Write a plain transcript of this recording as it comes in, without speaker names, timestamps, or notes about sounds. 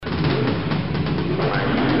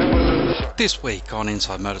This week on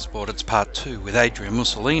Inside Motorsport, it's part 2 with Adrian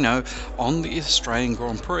Mussolino on the Australian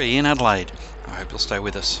Grand Prix in Adelaide. I hope you'll stay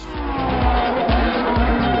with us.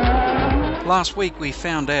 Last week we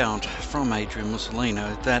found out from Adrian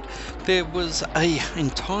Mussolino that there was an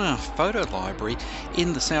entire photo library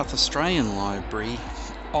in the South Australian Library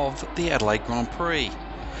of the Adelaide Grand Prix.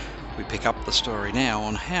 We pick up the story now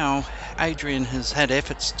on how Adrian has had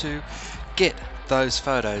efforts to get those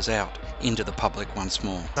photos out into the public once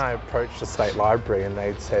more. I approached the State Library and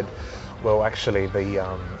they'd said, well, actually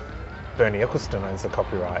the Bernie Ecclestone owns the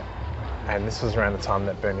copyright. And this was around the time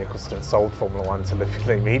that Bernie Ecclestone sold Formula One to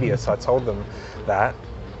Liberty Media, so I told them that,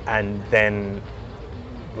 and then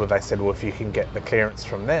they said, well, if you can get the clearance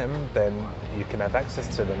from them, then you can have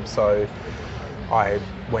access to them. So I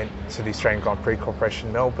went to the Australian Grand Prix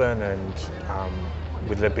Corporation Melbourne and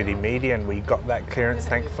with Liberty Media, and we got that clearance,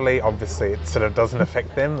 thankfully. Obviously it sort of doesn't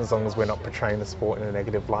affect them as long as we're not portraying the sport in a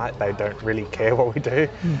negative light. They don't really care what we do.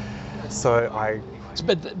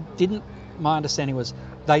 But didn't my understanding was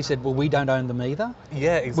they said, well, we don't own them either?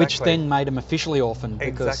 Yeah, exactly. Which then made them officially orphaned.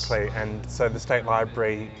 Exactly, and so the State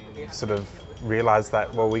Library sort of realised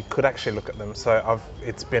that, well, we could actually look at them. So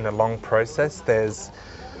it's been a long process. There's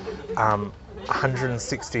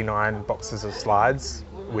 169 boxes of slides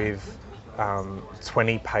with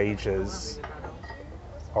 20 pages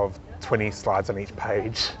of 20 slides on each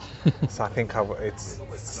page. So I think it's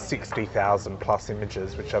 60,000 plus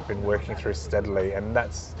images, which I've been working through steadily, and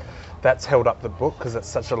that's held up the book because it's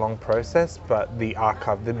such a long process. But the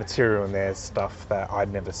archive, the material in there is stuff that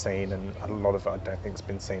I'd never seen, and a lot of it I don't think has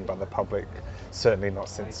been seen by the public, certainly not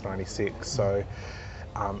since '96. So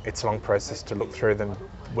it's a long process to look through them.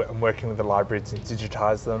 I'm working with the library to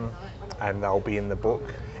digitise them, and they'll be in the book.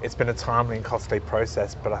 It's been a timely and costly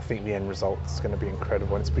process, but I think the end result is going to be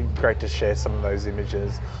incredible. And it's been great to share some of those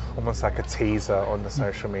images, almost like a teaser on the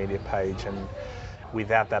social media page. And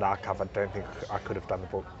without that archive, I don't think I could have done the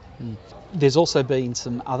book. There's also been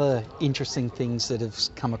some other interesting things that have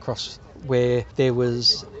come across where there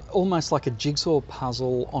was almost like a jigsaw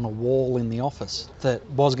puzzle on a wall in the office that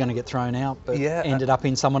was going to get thrown out but ended up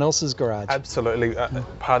in someone else's garage. Absolutely.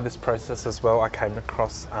 Part of this process as well, I came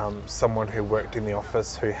across someone who worked in the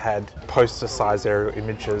office who had poster-sized aerial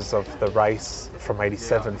images of the race from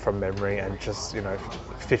 '87 from memory, and just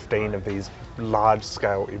 15 of these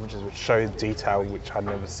large-scale images which show detail which I'd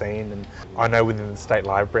never seen. And I know within the State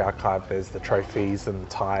Library archive there's the trophies and the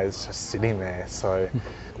tyres just sitting there. So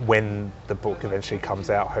when the book eventually comes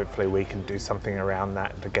out, hopefully we can do something around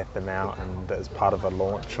that to get them out, and as part of a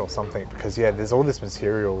launch or something, because there's all this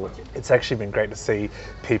material. It's actually been great to see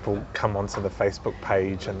people come onto the Facebook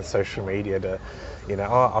page and the social media to,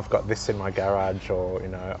 I've got this in my garage, or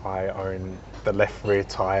I own the left rear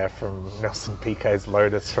tyre from Nelson Piquet's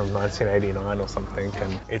Lotus from 1989 or something.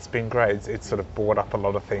 And it's been great. It's sort of brought up a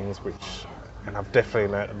lot of things and I've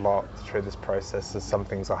definitely learnt a lot through this process. There's some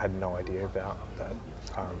things I had no idea about. But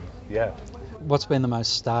What's been the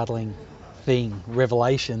most startling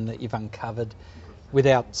revelation that you've uncovered,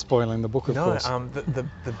 without spoiling the book, of course?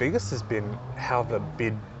 The biggest has been how the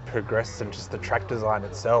bid progressed and just the track design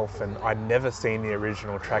itself. And I'd never seen the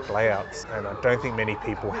original track layouts, and I don't think many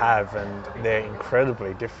people have, and they're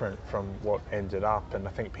incredibly different from what ended up. And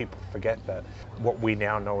I think people forget that what we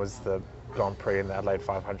now know as the Grand Prix and the Adelaide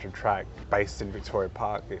 500 track based in Victoria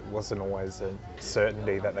Park, it wasn't always a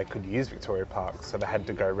certainty that they could use Victoria Park, so they had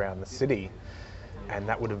to go around the city, and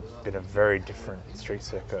that would have been a very different street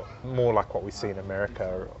circuit, more like what we see in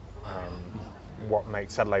America. What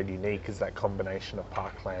makes Adelaide unique is that combination of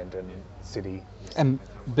parkland and city. And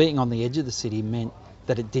being on the edge of the city meant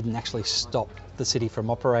that it didn't actually stop the city from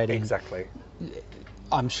operating. Exactly.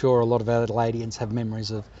 I'm sure a lot of Adelaideans have memories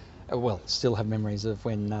of, still have memories of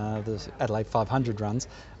when the Adelaide 500 runs,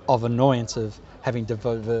 of annoyance of having to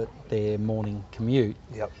divert their morning commute.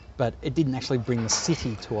 Yep. But it didn't actually bring the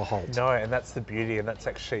city to a halt. No, and that's the beauty, and that's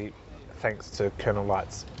actually thanks to Colonel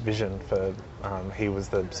Light's vision for, he was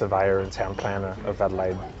the surveyor and town planner of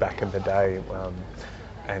Adelaide back in the day,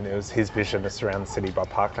 and it was his vision to surround the city by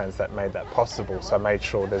parklands that made that possible. So I made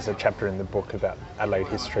sure there's a chapter in the book about Adelaide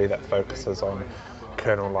history that focuses on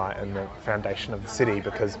Colonel Light and the foundation of the city,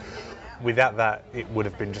 because without that it would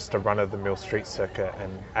have been just a run-of-the-mill street circuit,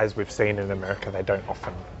 and as we've seen in America, they don't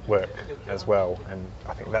often work as well. And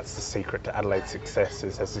I think that's the secret to Adelaide's success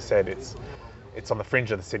is, as you said, it's on the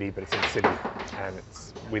fringe of the city, but it's in the city, and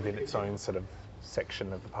it's within its own sort of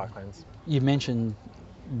section of the parklands. You mentioned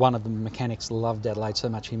one of the mechanics loved Adelaide so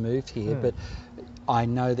much he moved here, but I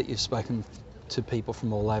know that you've spoken to people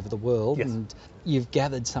from all over the world, yes, and you've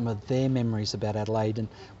gathered some of their memories about Adelaide, and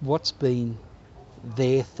what's been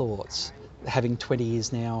their thoughts having 20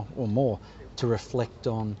 years now or more to reflect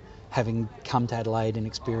on having come to Adelaide and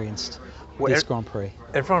experienced this Grand Prix?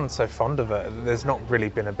 Everyone's so fond of it. There's not really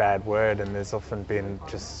been a bad word, and there's often been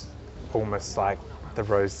just almost like the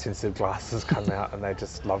rose-tinted glasses come out, and they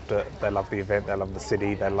just loved it. They loved the event, they loved the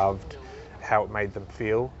city, they loved how it made them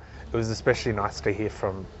feel. It was especially nice to hear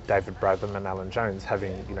from David Braben and Alan Jones,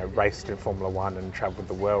 having raced in Formula One and travelled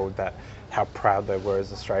the world, that how proud they were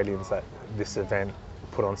as Australians that this event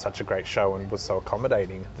put on such a great show and was so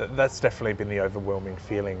accommodating. That's definitely been the overwhelming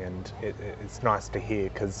feeling, and it's nice to hear,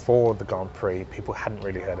 because for the Grand Prix, people hadn't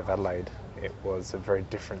really heard of Adelaide. It was a very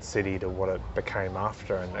different city to what it became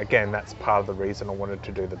after, and again, that's part of the reason I wanted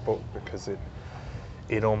to do the book, because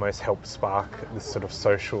it almost helped spark this sort of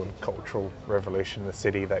social and cultural revolution in the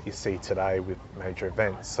city that you see today with major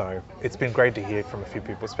events. So it's been great to hear from a few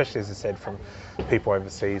people, especially, as I said, from people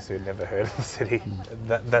overseas who'd never heard of the city.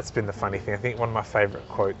 That's been the funny thing. I think one of my favourite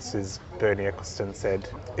quotes is Bernie Ecclestone said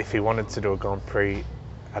if he wanted to do a Grand Prix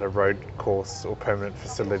at a road course or permanent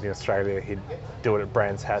facility in Australia, he'd do it at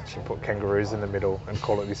Brands Hatch and put kangaroos in the middle and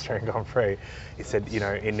call it the Australian Grand Prix. He said,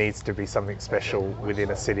 it needs to be something special within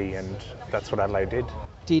a city, and that's what Adelaide did.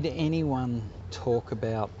 Did anyone talk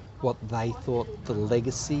about what they thought the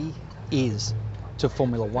legacy is to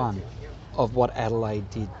Formula One of what Adelaide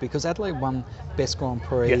did? Because Adelaide won Best Grand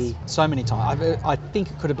Prix so many times. I think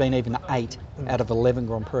it could have been even 8 out of 11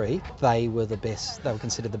 Grand Prix. They were the best. They were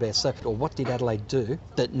considered the best. So, or what did Adelaide do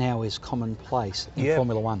that now is commonplace in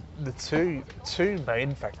Formula One? The two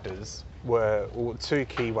main factors were, or two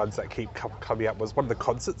key ones that keep coming up, was one of the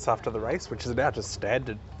concerts after the race, which is now just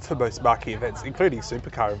standard for most marquee events, including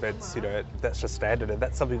supercar events. That's just standard, and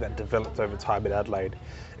that's something that developed over time in Adelaide.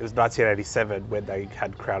 It was 1987 when they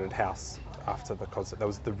had Crowded House after the concert. That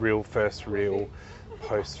was the first real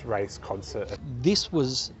post-race concert. This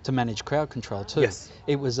was to manage crowd control too. Yes.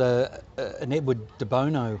 It was an Edward de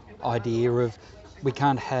Bono idea of, we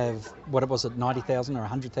can't have, what was it, 90,000 or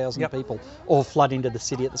 100,000 people all flood into the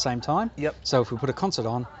city at the same time. Yep. So if we put a concert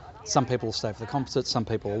on, some people will stay for the concert, some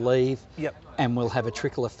people will leave, and we'll have a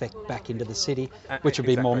trickle effect back into the city, which would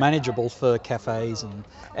be more manageable for cafes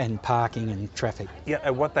and parking and traffic. Yeah,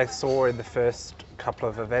 and what they saw in the first couple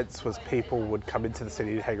of events was people would come into the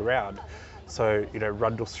city to hang around. So,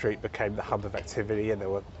 Rundle Street became the hub of activity, and it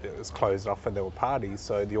was closed off and there were parties.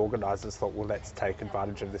 So the organisers thought, well, let's take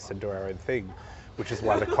advantage of this and do our own thing, which is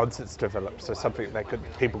why the concerts developed. So something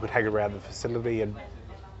people could hang around the facility, and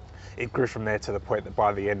it grew from there to the point that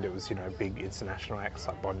by the end it was, big international acts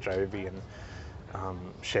like Bon Jovi and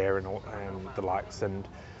Cher and the likes. And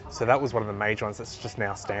so that was one of the major ones that's just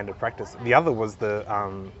now standard practice. The other was the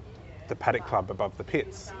Paddock Club above the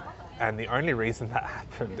pits. And the only reason that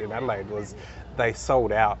happened in Adelaide was they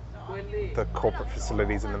sold out the corporate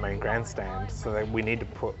facilities in the main grandstand. So we need to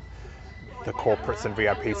put the corporates and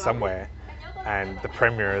VIPs somewhere, and the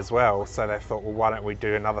Premier as well. So they thought, well, why don't we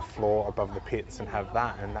do another floor above the pits and have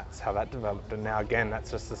that? And that's how that developed. And now again, that's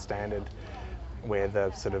just the standard where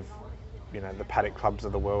the sort of, the paddock clubs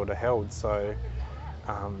of the world are held. So,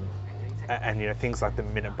 and things like the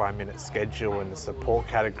minute-by-minute schedule and the support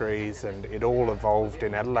categories, and it all evolved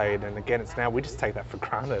in Adelaide. And again, it's now, we just take that for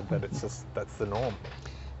granted, that that's the norm.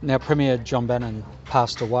 Now, Premier John Bannon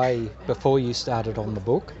passed away before you started on the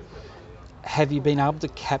book. Have you been able to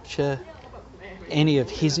capture any of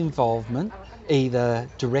his involvement, either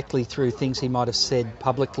directly through things he might have said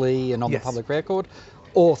publicly and on the public record,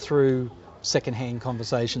 or through second-hand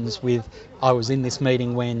conversations with, I was in this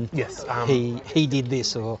meeting when he did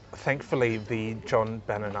this? Or thankfully, the John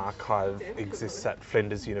Bannon archive exists at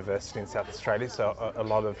Flinders University in South Australia, so a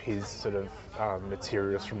lot of his sort of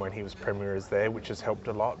materials from when he was Premier is there, which has helped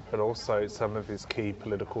a lot, but also some of his key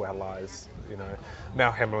political allies,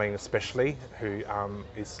 Mal Hemmerling especially, who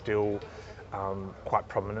is still quite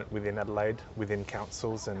prominent within Adelaide, within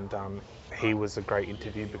councils, and he was a great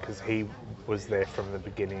interview because he was there from the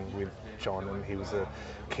beginning with John, and he was a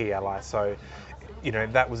key ally. So,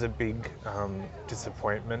 that was a big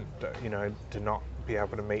disappointment, to not be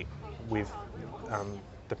able to meet with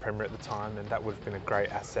the Premier at the time, and that would have been a great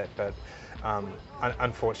asset. But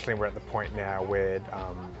unfortunately, we're at the point now where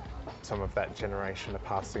some of that generation are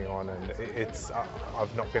passing on, and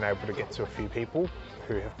I've not been able to get to a few people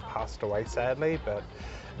who have passed away, sadly, but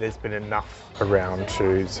there's been enough around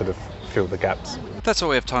to sort of fill the gaps. That's all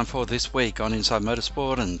we have time for this week on Inside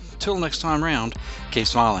Motorsport. Until next time round, keep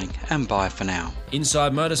smiling and bye for now.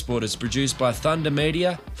 Inside Motorsport is produced by Thunder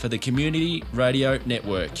Media for the Community Radio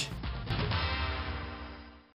Network.